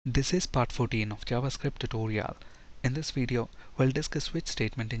This is part 14 of JavaScript tutorial. In this video, we'll discuss switch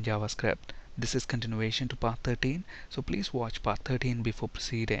statement in JavaScript. This is continuation to part 13, so please watch part 13 before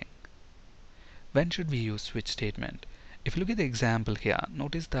proceeding. When should we use switch statement? If you look at the example here,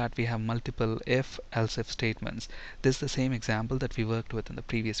 notice that we have multiple if, else if statements. This is the same example that we worked with in the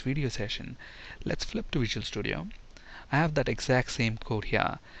previous video session. Let's flip to Visual Studio. I have that exact same code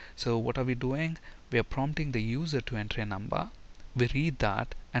here. So what are we doing? We are prompting the user to enter a number. We read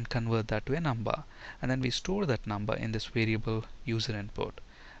that and convert that to a number, and then we store that number in this variable userInput,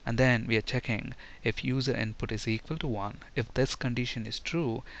 and then we are checking if userInput is equal to 1. If this condition is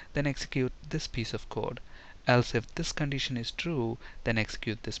true, then execute this piece of code, else if this condition is true, then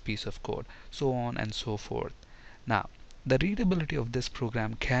execute this piece of code, so on and so forth. Now the readability of this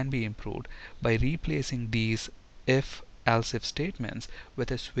program can be improved by replacing these if, else if statements with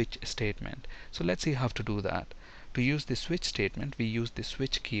a switch statement. So let's see how to do that. To use the switch statement, we use the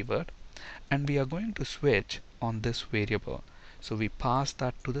switch keyword, and we are going to switch on this variable. So we pass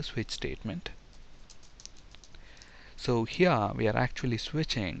that to the switch statement. So here we are actually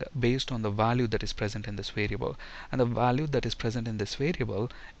switching based on the value that is present in this variable, and the value that is present in this variable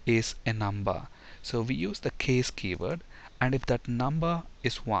is a number. So we use the case keyword, and if that number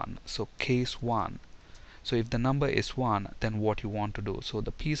is 1, so case 1. So if the number is 1, then what you want to do, so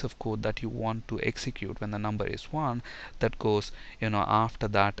the piece of code that you want to execute when the number is 1, that goes after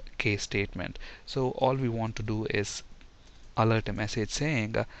that case statement. So all we want to do is alert a message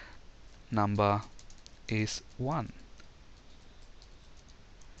saying number is 1.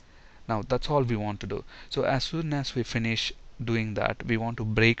 Now that's all we want to do. So as soon as we finish doing that, we want to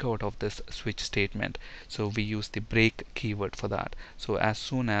break out of this switch statement. So we use the break keyword for that. So as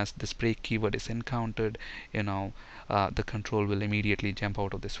soon as this break keyword is encountered, the control will immediately jump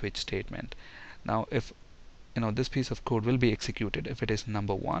out of the switch statement. Now if this piece of code will be executed if it is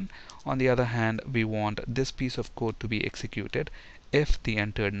number 1. On the other hand, we want this piece of code to be executed if the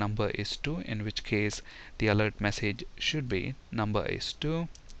entered number is 2, in which case the alert message should be number is 2.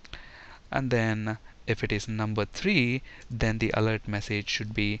 And then if it is number 3, then the alert message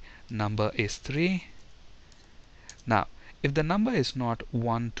should be number is 3. Now if the number is not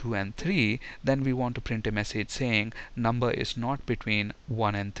 1, 2 and 3, then we want to print a message saying number is not between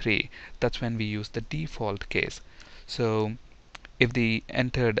 1 and 3. That's when we use the default case. So if the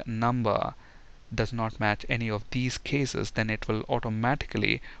entered number does not match any of these cases, then it will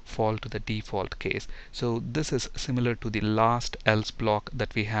automatically fall to the default case. So this is similar to the last else block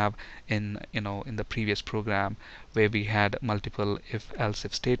that we have in the previous program, where we had multiple if, else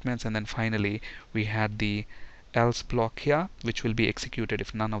if statements, and then finally we had the else block here, which will be executed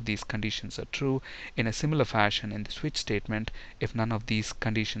if none of these conditions are true. In a similar fashion, in the switch statement, if none of these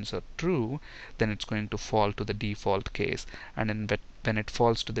conditions are true, then it's going to fall to the default case, and when it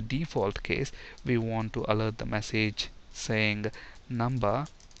falls to the default case, we want to alert the message saying number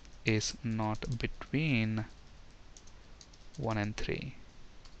is not between 1 and 3.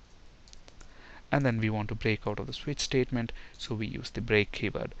 And then we want to break out of the switch statement, so we use the break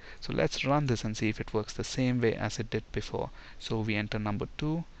keyword. So let's run this and see if it works the same way as it did before. So we enter number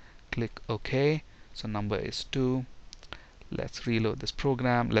 2, click OK. So number is 2. Let's reload this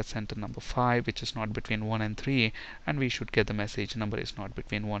program. Let's enter number 5, which is not between 1 and 3, and we should get the message number is not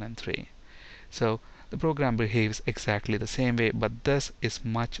between 1 and 3. So the program behaves exactly the same way, but this is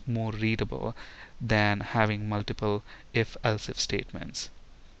much more readable than having multiple if, else if statements.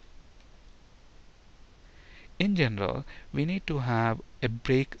 In general, we need to have a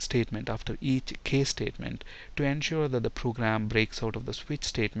break statement after each case statement to ensure that the program breaks out of the switch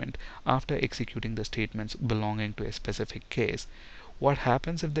statement after executing the statements belonging to a specific case. What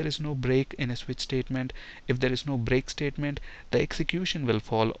happens if there is no break in a switch statement? If there is no break statement, the execution will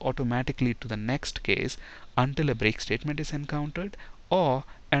fall automatically to the next case until a break statement is encountered or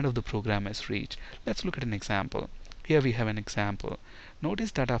end of the program is reached. Let's look at an example. Here we have an example.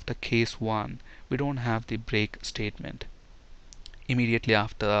 Notice that after case 1, we don't have the break statement. Immediately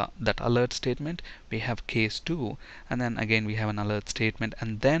after that alert statement, we have case 2, and then again we have an alert statement,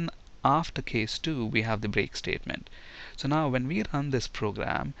 and then after case 2, we have the break statement. So now when we run this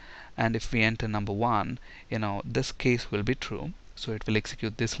program, and if we enter number 1, this case will be true. So it will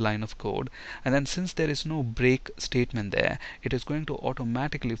execute this line of code, and then since there is no break statement there, it is going to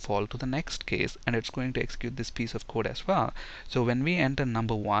automatically fall to the next case, and it's going to execute this piece of code as well. So when we enter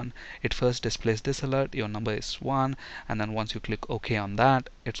number 1, it first displays this alert, your number is 1, and then once you click OK on that,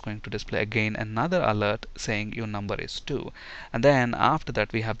 it's going to display again another alert saying your number is 2. And then after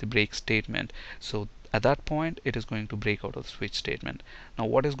that we have the break statement. So At that point, it is going to break out of the switch statement. Now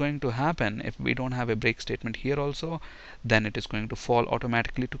what is going to happen if we don't have a break statement here also? Then it is going to fall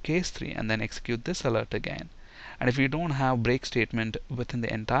automatically to case 3 and then execute this alert again. And if we don't have break statement within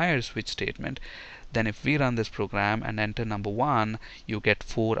the entire switch statement, then if we run this program and enter number 1, you get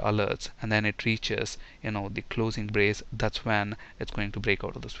 4 alerts, and then it reaches the closing brace. That's when it's going to break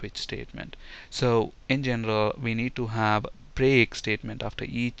out of the switch statement. So in general, we need to have break statement after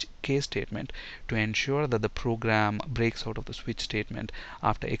each case statement to ensure that the program breaks out of the switch statement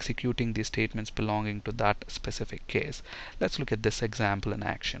after executing the statements belonging to that specific case. Let's look at this example in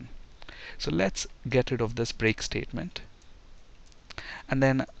action. So let's get rid of this break statement, and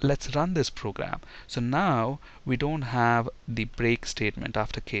then let's run this program. So now we don't have the break statement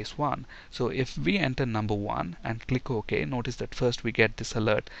after case 1. So if we enter number 1 and click OK, notice that first we get this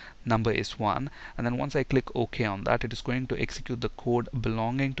alert, number is 1, and then once I click OK on that, it is going to execute the code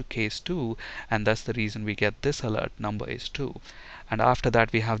belonging to case 2, and that's the reason we get this alert, number is 2. And after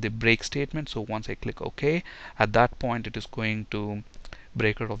that we have the break statement. So once I click OK, at that point it is going to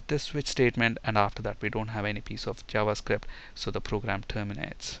break out of this switch statement, and after that we don't have any piece of JavaScript, so the program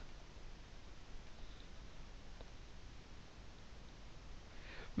terminates.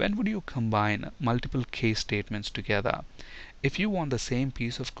 When would you combine multiple case statements together? If you want the same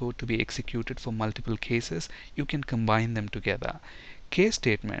piece of code to be executed for multiple cases, you can combine them together. Case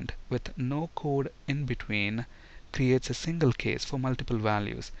statement with no code in between creates a single case for multiple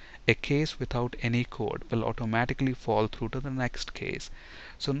values. A case without any code will automatically fall through to the next case.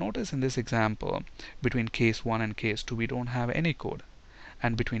 So notice in this example, between case 1 and case 2 we don't have any code,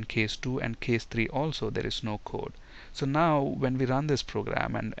 and between case 2 and case 3 also there is no code. So now when we run this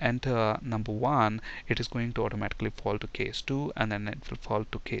program and enter number 1, it is going to automatically fall to case 2, and then it will fall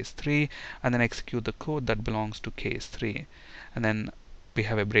to case 3, and then execute the code that belongs to case 3, and then we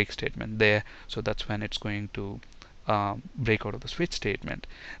have a break statement there. So that's when it's going to break out of the switch statement.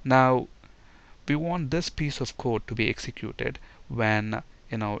 Now we want this piece of code to be executed when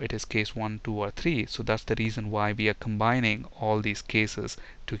it is case 1, 2, or 3. So that's the reason why we are combining all these cases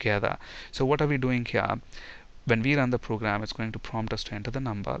together. So what are we doing here? When we run the program, it's going to prompt us to enter the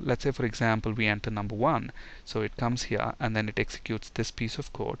number. Let's say for example we enter number 1. So it comes here and then it executes this piece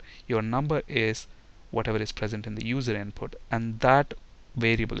of code. Your number is whatever is present in the user input, and that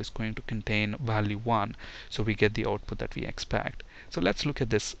variable is going to contain value 1, so we get the output that we expect. So let's look at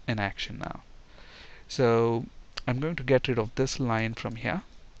this in action now. So I'm going to get rid of this line from here.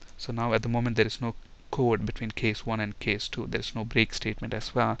 So now at the moment there is no code between case 1 and case 2. There is no break statement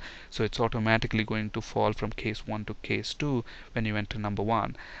as well, so it's automatically going to fall from case 1 to case 2 when you enter number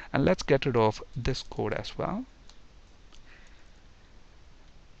 1. And let's get rid of this code as well.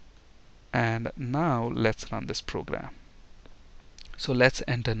 And now let's run this program. So let's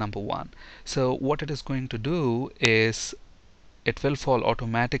enter number 1. So what it is going to do is it will fall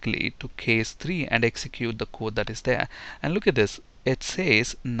automatically to case 3 and execute the code that is there. And look at this, it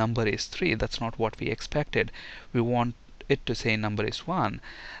says number is 3. That's not what we expected. We want it to say number is 1.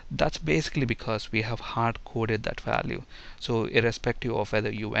 That's basically because we have hard coded that value. So irrespective of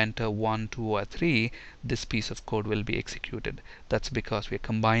whether you enter 1, 2, or 3, this piece of code will be executed. That's because we're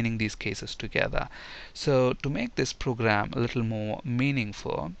combining these cases together. So to make this program a little more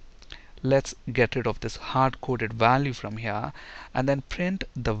meaningful, let's get rid of this hard-coded value from here and then print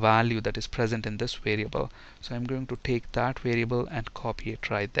the value that is present in this variable. So I'm going to take that variable and copy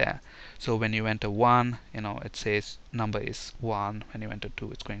it right there. So when you enter 1, it says number is 1. When you enter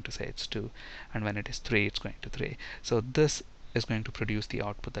 2, it's going to say it's 2, and when it is 3, it's going to 3. So this is going to produce the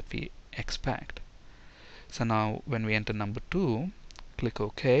output that we expect. So now when we enter number 2, click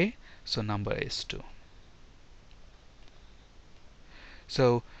OK. So number is 2.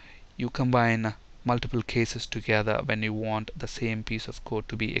 So you combine multiple cases together when you want the same piece of code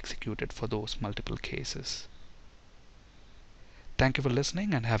to be executed for those multiple cases. Thank you for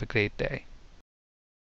listening and have a great day.